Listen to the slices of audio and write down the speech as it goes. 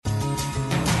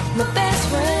My best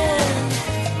friend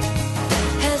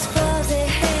has fuzzy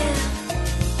hair.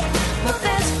 My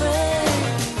best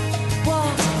friend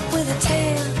walks with a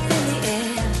tail in the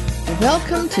air.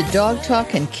 Welcome to Dog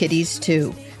Talk and Kitties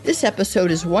Too. This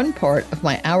episode is one part of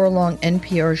my hour-long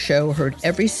NPR show heard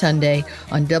every Sunday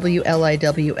on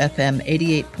WLIW-FM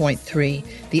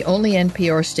 88.3, the only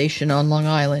NPR station on Long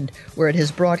Island, where it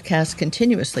has broadcast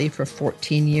continuously for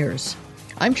 14 years.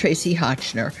 I'm Tracy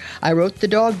Hotchner. I wrote the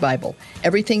Dog Bible,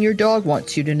 everything your dog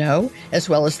wants you to know, as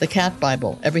well as the Cat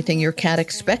Bible, everything your cat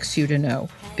expects you to know,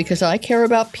 because I care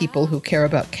about people who care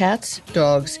about cats,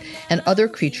 dogs, and other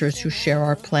creatures who share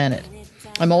our planet.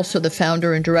 I'm also the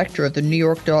founder and director of the New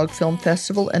York Dog Film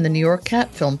Festival and the New York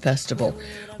Cat Film Festival,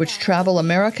 which travel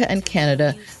America and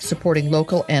Canada supporting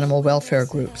local animal welfare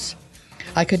groups.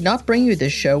 I could not bring you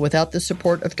this show without the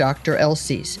support of Dr.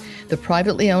 Elsie's, the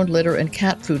privately owned litter and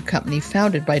cat food company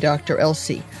founded by Dr.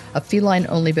 Elsie, a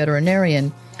feline-only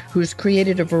veterinarian who's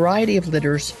created a variety of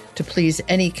litters to please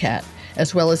any cat,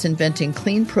 as well as inventing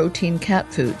clean protein cat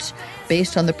foods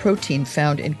based on the protein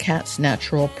found in cats'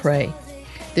 natural prey.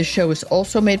 This show is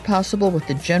also made possible with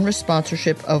the generous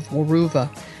sponsorship of Waiver,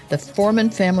 the Foreman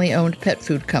family-owned pet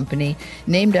food company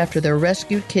named after their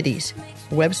rescued kitties,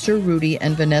 Webster, Rudy,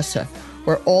 and Vanessa,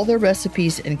 where all their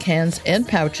recipes in cans and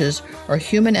pouches are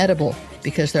human edible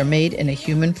because they're made in a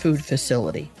human food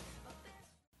facility.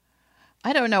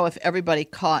 I don't know if everybody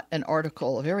caught an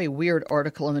article, a very weird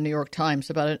article in the New York Times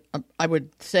about, I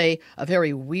would say, a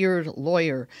very weird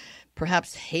lawyer,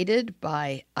 perhaps hated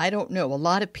by, I don't know, a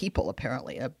lot of people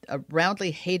apparently, a roundly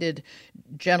hated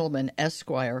gentleman,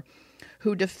 Esquire,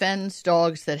 who defends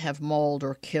dogs that have mauled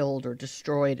or killed or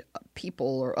destroyed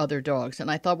people or other dogs.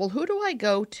 And I thought, well, who do I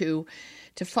go to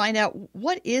find out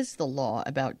what is the law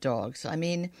about dogs? I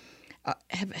mean,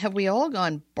 have we all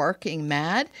gone barking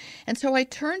mad? And so I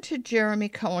turned to Jeremy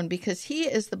Cohen because he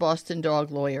is the Boston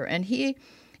dog lawyer, and he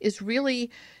is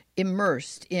really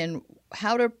immersed in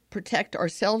how to protect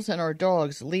ourselves and our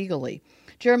dogs legally.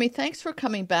 Jeremy, thanks for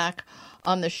coming back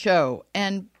on the show.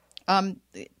 And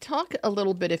talk a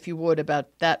little bit, if you would,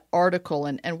 about that article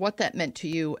and what that meant to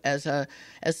you as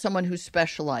someone who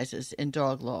specializes in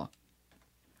dog law.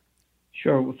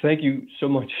 Sure. Well, thank you so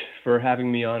much for having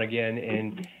me on again.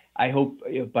 And I hope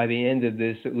by the end of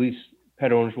this, at least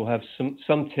pet owners will have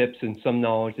some tips and some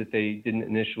knowledge that they didn't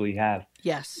initially have.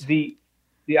 Yes. The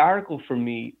article for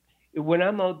me, when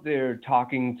I'm out there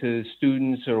talking to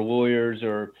students or lawyers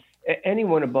or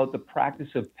anyone about the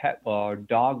practice of pet law or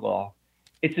dog law,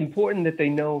 it's important that they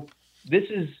know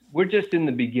we're just in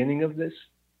the beginning of this,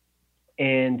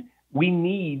 and we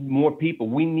need more people.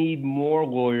 We need more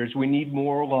lawyers. We need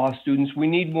more law students. We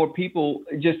need more people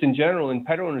just in general, and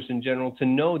pet owners in general, to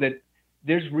know that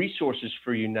there's resources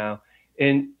for you now.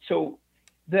 And so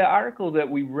the article that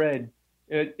we read,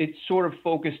 it sort of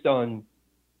focused on,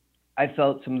 I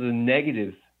felt, some of the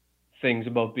negative things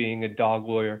about being a dog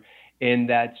lawyer,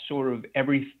 and that sort of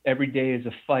every day is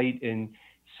a fight and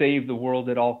save the world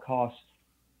at all costs.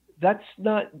 That's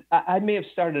not, I may have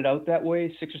started out that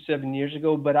way 6 or 7 years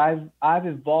ago, but I've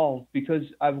evolved because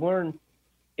I've learned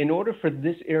in order for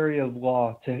this area of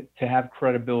law to have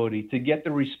credibility, to get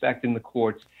the respect in the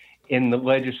courts, in the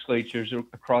legislatures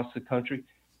across the country,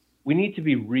 we need to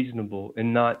be reasonable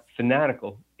and not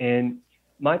fanatical. And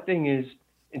my thing is,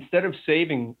 instead of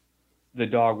saving the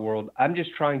dog world, I'm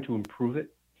just trying to improve it.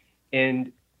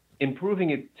 And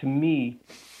improving it, to me,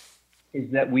 is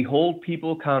that we hold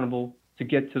people accountable to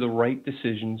get to the right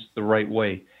decisions the right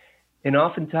way. And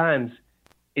oftentimes,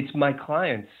 it's my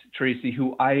clients, Tracy,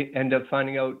 who I end up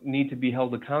finding out need to be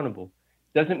held accountable.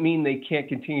 Doesn't mean they can't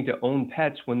continue to own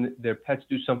pets when their pets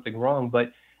do something wrong,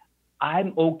 but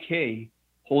I'm okay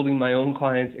holding my own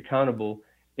clients accountable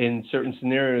in certain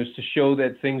scenarios to show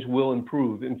that things will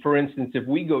improve. And for instance, if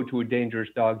we go to a dangerous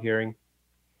dog hearing,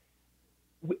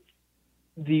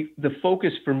 the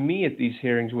focus for me at these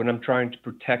hearings, when I'm trying to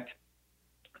protect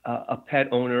a pet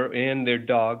owner and their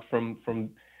dog from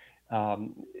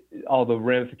all the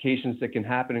ramifications that can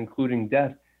happen, including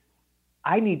death,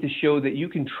 I need to show that you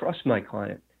can trust my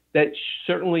client, that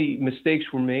certainly mistakes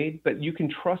were made, but you can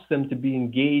trust them to be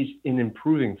engaged in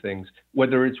improving things,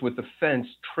 whether it's with the fence,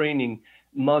 training,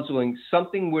 muzzling,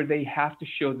 something where they have to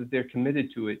show that they're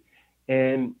committed to it.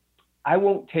 And I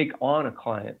won't take on a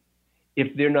client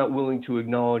if they're not willing to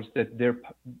acknowledge that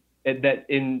that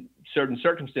in certain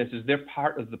circumstances, they're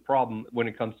part of the problem when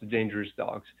it comes to dangerous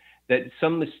dogs, that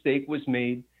some mistake was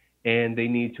made and they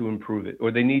need to improve it,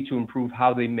 or they need to improve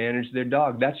how they manage their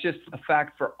dog. That's just a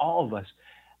fact for all of us.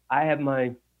 I have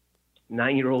my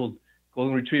 9-year-old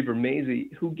golden retriever, Maisie,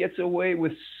 who gets away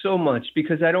with so much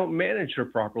because I don't manage her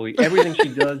properly. Everything she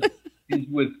does is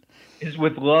with is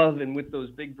with love and with those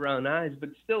big brown eyes, but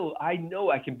still, I know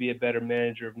I can be a better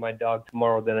manager of my dog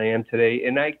tomorrow than I am today.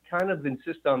 And I kind of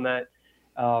insist on that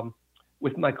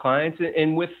with my clients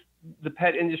and with the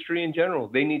pet industry in general.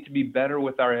 They need to be better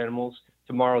with our animals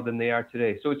tomorrow than they are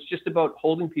today. So it's just about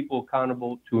holding people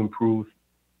accountable to improve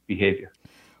behavior.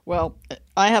 Well,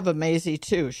 I have a Maisie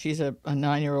too. She's a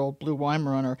 9-year-old blue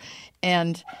Weimaraner.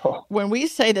 And when we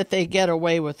say that they get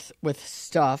away with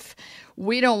stuff,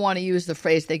 we don't want to use the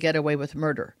phrase they get away with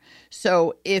murder.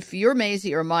 So if your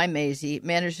Maisie or my Maisie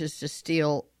manages to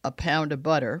steal a pound of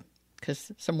butter,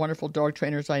 because some wonderful dog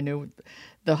trainers I knew,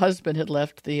 the husband had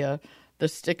left the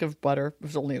stick of butter, it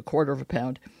was only a quarter of a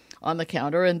pound, on the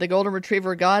counter, and the golden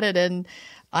retriever got it, and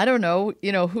I don't know,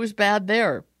 who's bad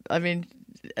there? I mean,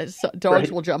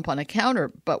 dogs will jump on a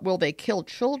counter, but will they kill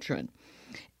children?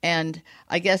 And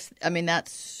I guess,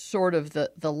 that's sort of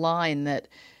the line that,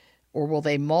 or will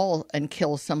they maul and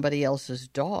kill somebody else's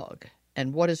dog?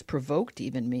 And what does provoked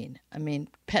even mean?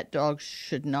 Pet dogs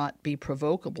should not be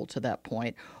provocable to that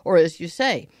point. Or as you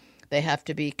say, they have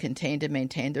to be contained and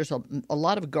maintained. There's a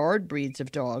lot of guard breeds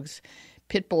of dogs.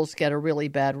 Pit bulls get a really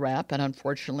bad rap, and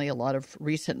unfortunately a lot of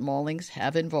recent maulings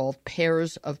have involved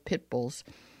pairs of pit bulls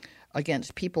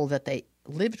against people that they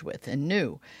lived with and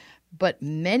knew. But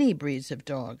many breeds of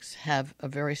dogs have a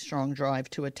very strong drive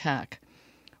to attack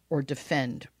or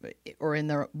defend, or in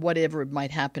their whatever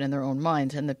might happen in their own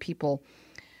minds, and the people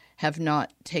have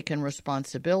not taken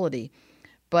responsibility.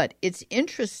 But it's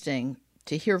interesting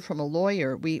to hear from a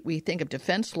lawyer. We think of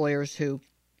defense lawyers who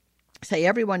say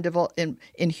everyone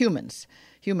in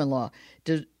human law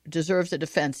deserves a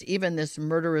defense, even this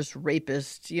murderous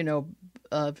rapist,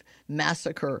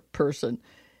 massacre person.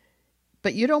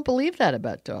 But you don't believe that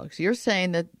about dogs. You're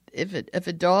saying that if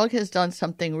a dog has done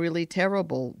something really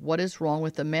terrible, what is wrong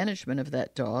with the management of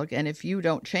that dog? And if you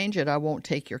don't change it, I won't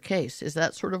take your case. Is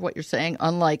that sort of what you're saying?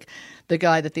 Unlike the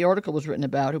guy that the article was written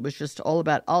about, who was just all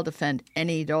about, I'll defend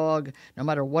any dog, no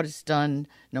matter what it's done,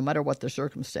 no matter what the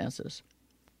circumstances.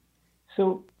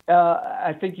 So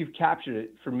I think you've captured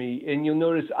it for me. And you'll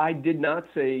notice I did not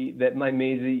say that my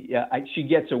Maisie, she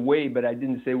gets away, but I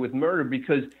didn't say with murder,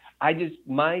 because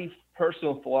my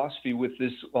personal philosophy with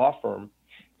this law firm,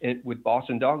 with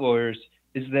Boston Dog Lawyers,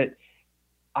 is that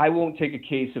I won't take a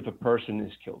case if a person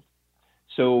is killed.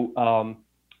 So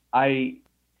I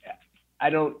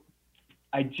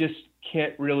just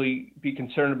can't really be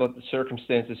concerned about the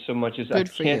circumstances so much as I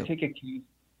can't take a case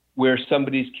where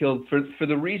somebody's killed for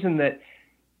the reason that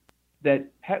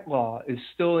pet law is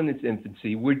still in its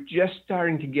infancy. We're just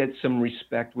starting to get some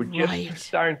respect. We're just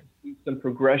starting to see some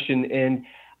progression. And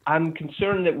I'm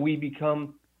concerned that we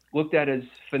become looked at as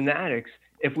fanatics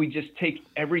if we just take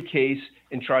every case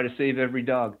and try to save every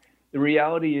dog. The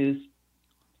reality is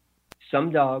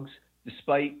some dogs,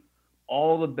 despite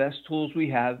all the best tools we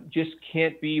have, just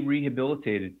can't be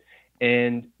rehabilitated.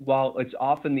 And while it's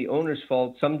often the owner's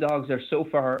fault, some dogs are so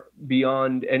far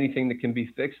beyond anything that can be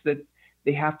fixed that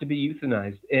they have to be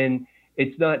euthanized. And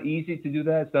it's not easy to do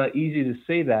that. It's not easy to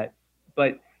say that.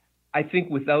 But I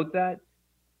think without that,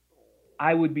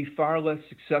 I would be far less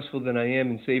successful than I am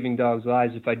in saving dogs'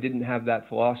 lives if I didn't have that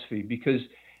philosophy, because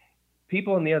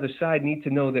people on the other side need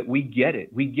to know that we get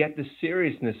it. We get the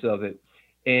seriousness of it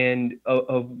and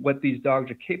of what these dogs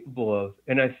are capable of.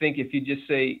 And I think if you just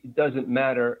say it doesn't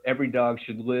matter, every dog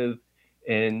should live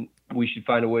and we should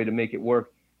find a way to make it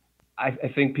work,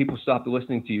 I think people stop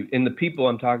listening to you. And the people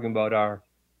I'm talking about are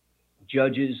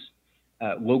judges,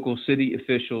 local city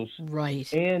officials,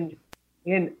 right,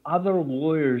 and other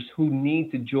lawyers who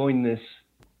need to join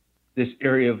this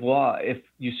area of law. If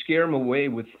you scare them away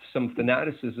with some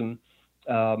fanaticism,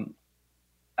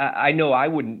 I know I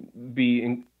wouldn't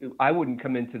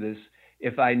come into this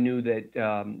if I knew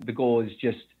that the goal is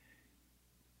just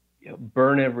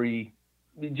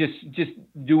just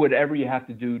do whatever you have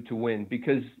to do to win,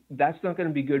 because that's not going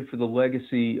to be good for the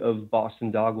legacy of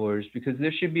Boston Dog Lawyers, because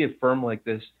there should be a firm like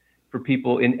this for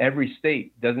people in every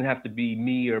state. It doesn't have to be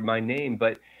me or my name,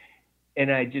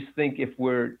 and I just think if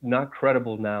we're not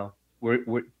credible now,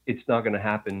 it's not going to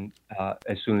happen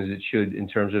as soon as it should in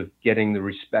terms of getting the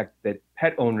respect that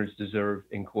pet owners deserve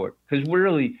in court. Because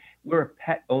we're a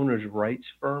pet owners' rights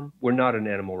firm. We're not an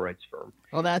animal rights firm.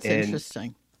 Well, that's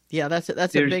interesting. Yeah, that's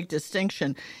a big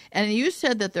distinction. And you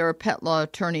said that there are pet law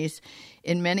attorneys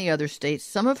in many other states,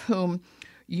 some of whom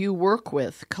you work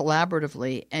with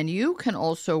collaboratively, and you can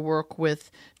also work with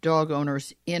dog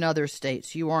owners in other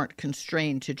states. You aren't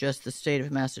constrained to just the state of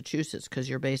Massachusetts because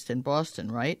you're based in Boston,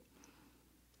 right?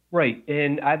 Right.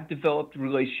 And I've developed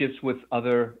relationships with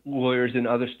other lawyers in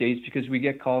other states because we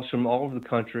get calls from all over the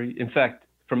country. In fact,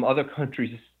 from other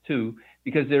countries too,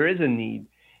 because there is a need.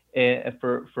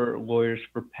 for lawyers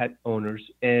for pet owners.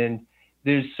 And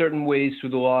there's certain ways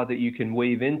through the law that you can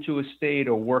waive into a state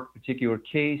or work a particular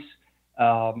case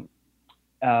um,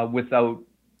 without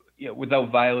without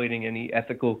violating any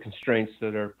ethical constraints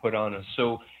that are put on us.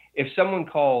 So if someone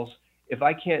calls, if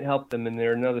I can't help them and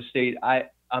they're in another state,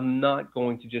 I'm not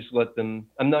going to just let them.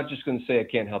 I'm not just going to say I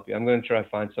can't help you. I'm going to try to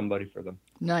find somebody for them.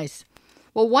 Nice.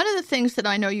 Well, one of the things that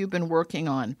I know you've been working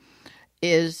on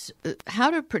is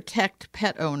how to protect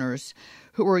pet owners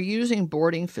who are using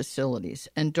boarding facilities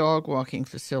and dog walking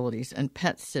facilities and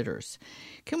pet sitters.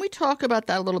 Can we talk about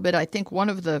that a little bit? I think one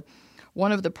of the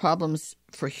problems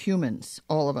for humans,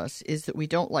 all of us, is that we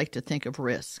don't like to think of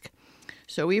risk.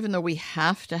 So even though we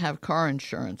have to have car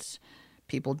insurance,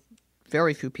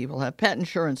 very few people have pet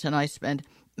insurance, and I spend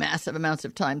massive amounts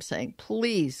of time saying,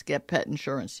 please get pet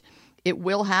insurance. It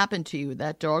will happen to you.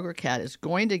 That dog or cat is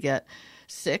going to get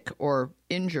sick or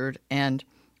injured, and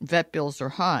vet bills are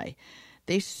high.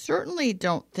 They certainly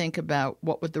don't think about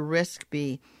what would the risk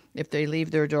be if they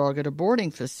leave their dog at a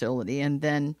boarding facility, and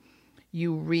then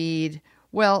you read,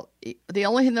 well, the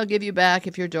only thing they'll give you back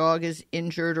if your dog is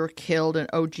injured or killed, and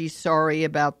oh, gee, sorry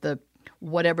about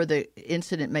whatever the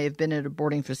incident may have been at a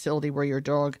boarding facility where your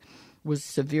dog was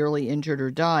severely injured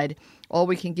or died, all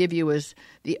we can give you is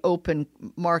the open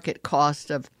market cost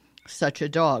of such a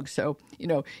dog. So,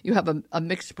 you have a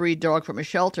mixed breed dog from a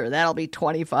shelter, that'll be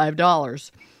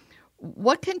 $25.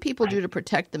 What can people do to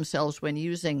protect themselves when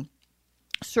using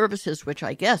services which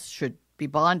I guess should be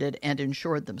bonded and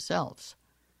insured themselves?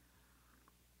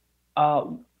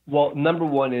 Well, number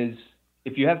one is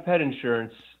if you have pet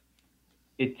insurance,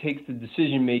 it takes the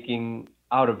decision making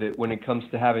out of it when it comes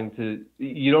to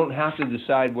you don't have to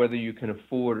decide whether you can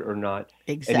afford or not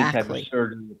any type of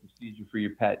surgery or procedure for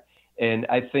your pet. And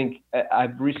I think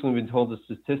I've recently been told a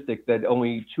statistic that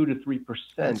only 2 to 3%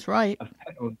 That's right. of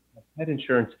pet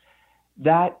insurance,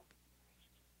 that's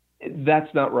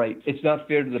not right. It's not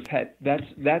fair to the pet.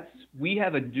 We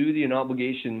have a duty and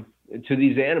obligation to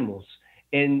these animals.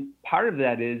 And part of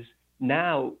that is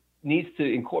now needs to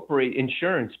incorporate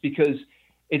insurance, because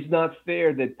it's not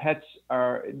fair that pets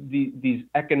are these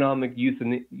economic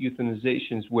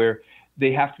euthanizations where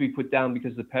they have to be put down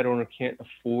because the pet owner can't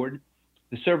afford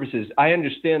the services. I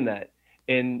understand that.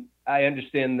 And I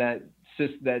understand that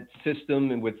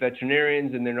system and with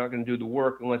veterinarians, and they're not going to do the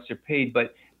work unless they're paid.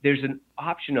 But there's an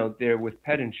option out there with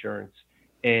pet insurance.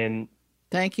 And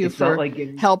thank you for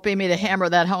helping me to hammer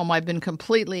that home. I've been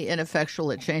completely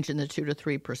ineffectual at changing the 2 to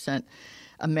 3%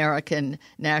 American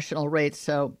national rates,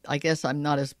 so I guess I'm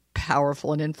not as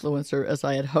powerful an influencer as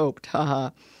I had hoped.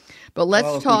 But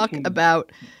let's talk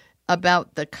about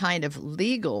the kind of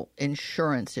legal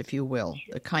insurance, if you will,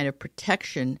 the kind of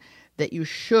protection that you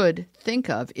should think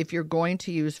of if you're going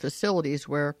to use facilities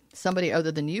where somebody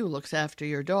other than you looks after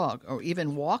your dog or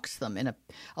even walks them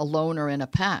alone or in a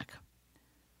pack.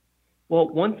 Well,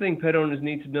 one thing pet owners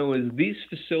need to know is these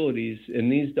facilities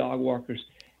and these dog walkers,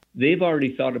 they've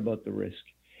already thought about the risk.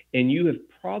 And you have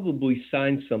probably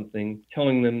signed something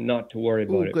telling them not to worry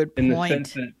about it. Good point. In the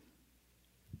sense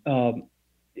that,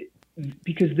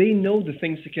 because they know the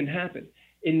things that can happen.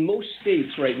 In most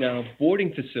states right now,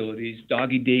 boarding facilities,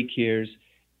 doggy daycares,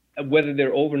 whether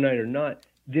they're overnight or not,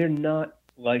 they're not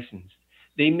licensed.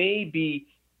 They may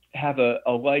have a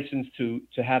license to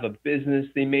have a business.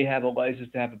 They may have a license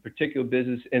to have a particular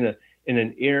business in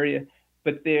an area,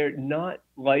 but they're not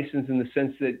licensed in the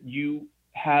sense that you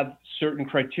have certain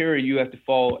criteria you have to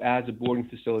follow as a boarding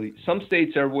facility. Some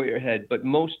states are way ahead, but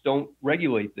most don't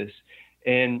regulate this.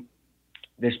 And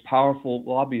there's powerful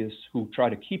lobbyists who try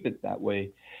to keep it that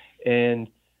way. And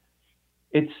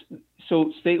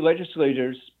so state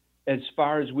legislators, as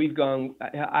far as we've gone,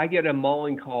 I get a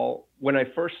mauling call. When I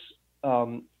first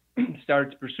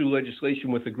started to pursue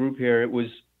legislation with a group here, it was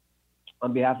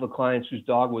on behalf of clients whose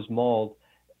dog was mauled,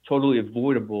 totally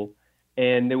avoidable.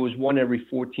 And there was one every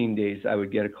 14 days I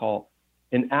would get a call.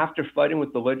 And after fighting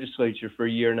with the legislature for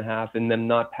a year and a half and them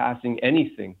not passing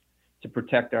anything to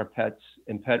protect our pets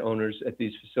and pet owners at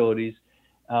these facilities,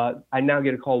 I now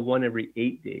get a call one every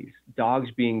 8 days. Dogs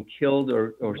being killed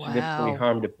or significantly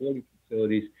harmed at boarding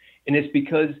facilities. And it's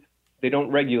because they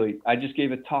don't regulate. I just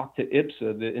gave a talk to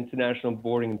IPSA, the International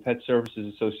Boarding and Pet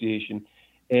Services Association,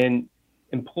 and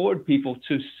implored people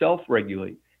to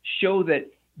self-regulate, show that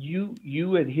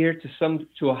you adhere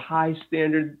to a high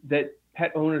standard that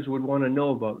pet owners would want to know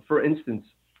about. For instance,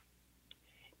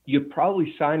 you're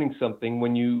probably signing something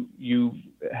when you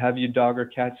have your dog or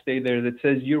cat stay there that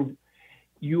says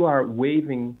you are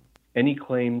waiving any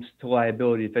claims to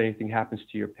liability if anything happens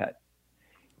to your pet.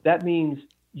 That means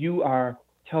you are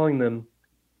telling them,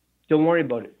 don't worry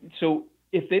about it. So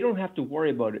if they don't have to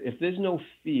worry about it, if there's no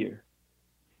fear,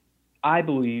 I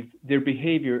believe their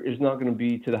behavior is not going to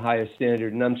be to the highest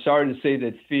standard. And I'm sorry to say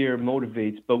that fear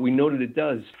motivates, but we know that it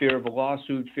does. Fear of a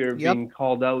lawsuit, fear of being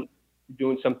called out,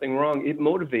 doing something wrong, it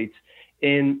motivates.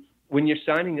 And when you're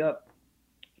signing up,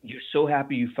 you're so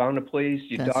happy you found a place,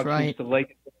 your dog seems to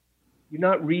like it. You're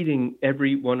not reading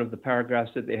every one of the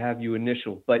paragraphs that they have you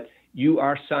initial, but you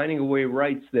are signing away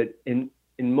rights that in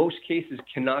most cases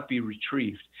cannot be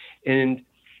retrieved. And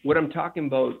what I'm talking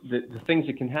about, the things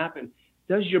that can happen,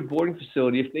 does your boarding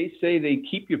facility, if they say they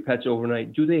keep your pets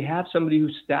overnight, do they have somebody who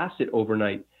staffs it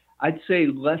overnight? I'd say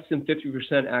less than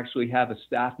 50% actually have a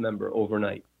staff member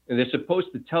overnight. And they're supposed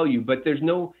to tell you, but there's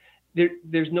no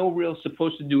real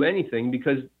supposed to do anything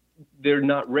because they're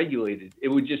not regulated. It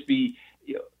would just be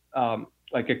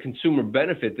like a consumer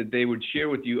benefit that they would share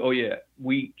with you. Oh yeah,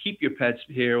 we keep your pets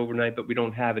here overnight, but we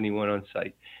don't have anyone on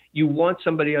site. You want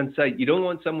somebody on site. You don't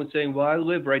want someone saying, well, I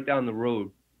live right down the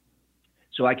road,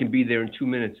 so I can be there in 2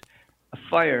 minutes. A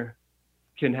fire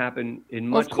can happen in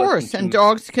much less than 2 minutes. And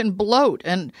dogs can bloat,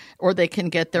 or they can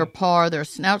get their paw or their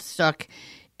snout stuck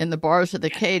in the bars of the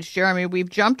cage. Jeremy, we've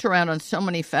jumped around on so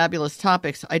many fabulous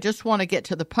topics. I just want to get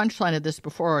to the punchline of this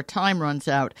before our time runs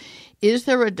out. Is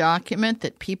there a document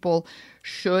that people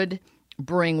should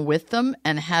bring with them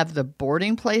and have the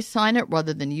boarding place sign it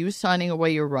rather than you signing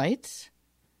away your rights?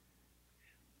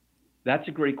 That's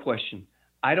a great question.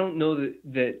 I don't know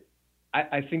that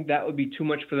I think that would be too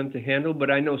much for them to handle,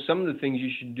 but I know some of the things you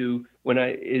should do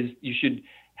you should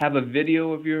have a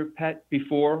video of your pet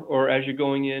before or as you're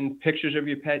going in, pictures of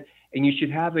your pet, and you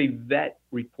should have a vet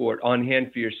report on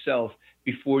hand for yourself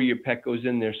before your pet goes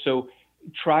in there. So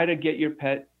try to get your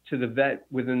pet to the vet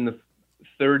within the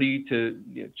 30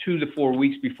 to 2 to 4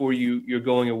 weeks before you're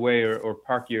going away or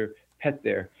park your pet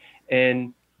there.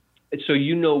 And so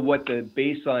you know what the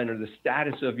baseline or the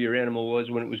status of your animal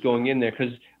was when it was going in there,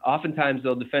 because oftentimes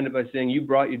they'll defend it by saying you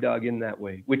brought your dog in that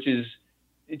way, which is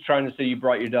trying to say you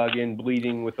brought your dog in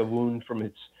bleeding with a wound from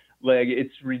its leg.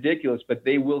 It's ridiculous, but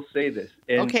they will say this.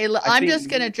 And okay, I'm just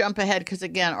going to jump ahead because,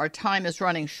 again, our time is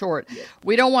running short. Yeah.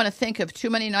 We don't want to think of too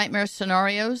many nightmare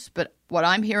scenarios, but what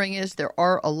I'm hearing is there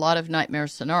are a lot of nightmare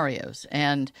scenarios,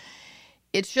 and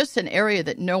it's just an area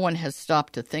that no one has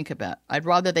stopped to think about. I'd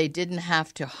rather they didn't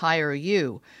have to hire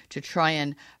you to try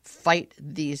and fight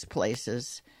these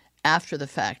places after the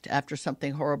fact, after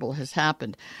something horrible has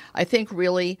happened. I think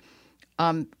really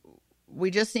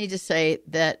we just need to say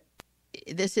that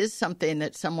this is something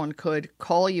that someone could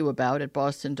call you about at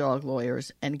Boston Dog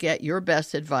Lawyers and get your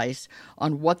best advice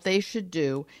on what they should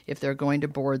do if they're going to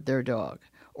board their dog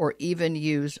or even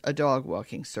use a dog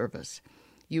walking service.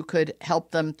 You could help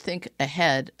them think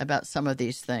ahead about some of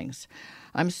these things.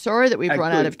 I'm sorry that we've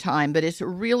run out of time, but it's a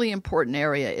really important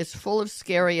area. It's full of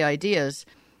scary ideas,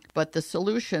 but the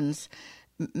solutions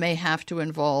may have to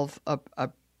involve a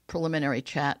preliminary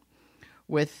chat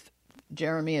with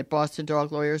Jeremy at Boston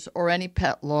Dog Lawyers or any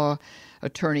pet law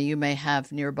attorney you may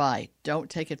have nearby. Don't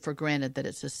take it for granted that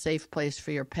it's a safe place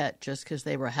for your pet just because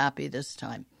they were happy this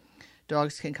time.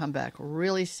 Dogs can come back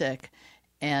really sick.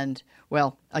 And,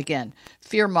 well, again,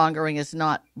 fear-mongering is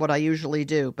not what I usually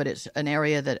do, but it's an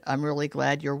area that I'm really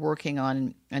glad you're working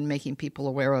on and making people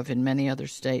aware of in many other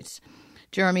states.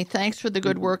 Jeremy, thanks for the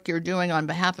good work you're doing on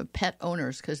behalf of pet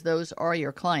owners, because those are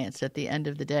your clients at the end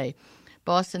of the day.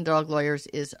 Boston Dog Lawyers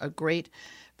is a great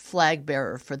flag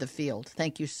bearer for the field.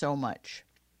 Thank you so much.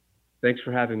 Thanks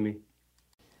for having me.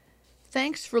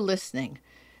 Thanks for listening.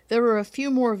 There are a few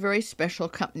more very special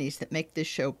companies that make this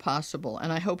show possible,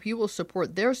 and I hope you will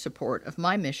support their support of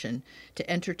my mission to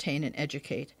entertain and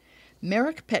educate.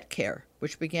 Merrick Pet Care,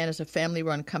 which began as a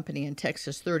family-run company in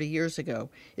Texas 30 years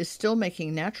ago, is still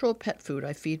making natural pet food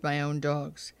I feed my own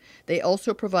dogs. They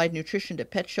also provide nutrition to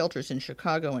pet shelters in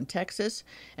Chicago and Texas,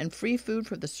 and free food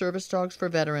for the service dogs for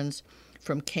veterans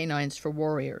from Canines for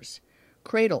Warriors.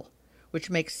 Cradle, which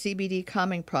makes CBD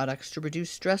calming products to reduce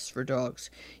stress for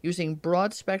dogs, using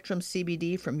broad-spectrum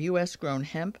CBD from U.S.-grown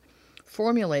hemp,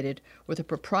 formulated with a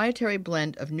proprietary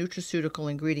blend of nutraceutical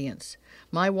ingredients.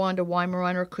 My Wanda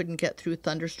Weimaraner couldn't get through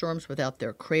thunderstorms without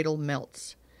their Cradle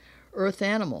melts. Earth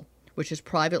Animal, which is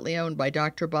privately owned by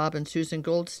Dr. Bob and Susan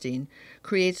Goldstein,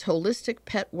 creates holistic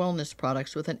pet wellness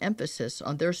products with an emphasis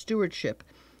on their stewardship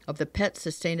of the Pet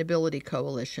Sustainability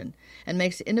Coalition, and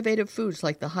makes innovative foods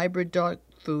like the hybrid dog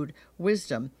food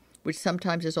Wisdom, which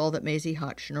sometimes is all that Maisie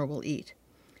Hotchner will eat.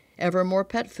 Evermore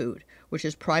Pet Food, which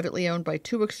is privately owned by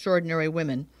two extraordinary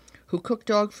women who cook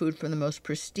dog food from the most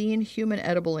pristine human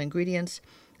edible ingredients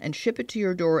and ship it to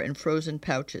your door in frozen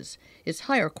pouches. It's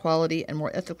higher quality and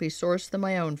more ethically sourced than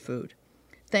my own food.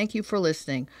 thank you for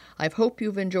listening. I hope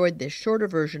you've enjoyed this shorter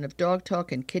version of Dog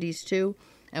Talk and Kitties Too,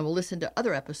 and will listen to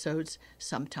other episodes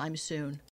sometime soon.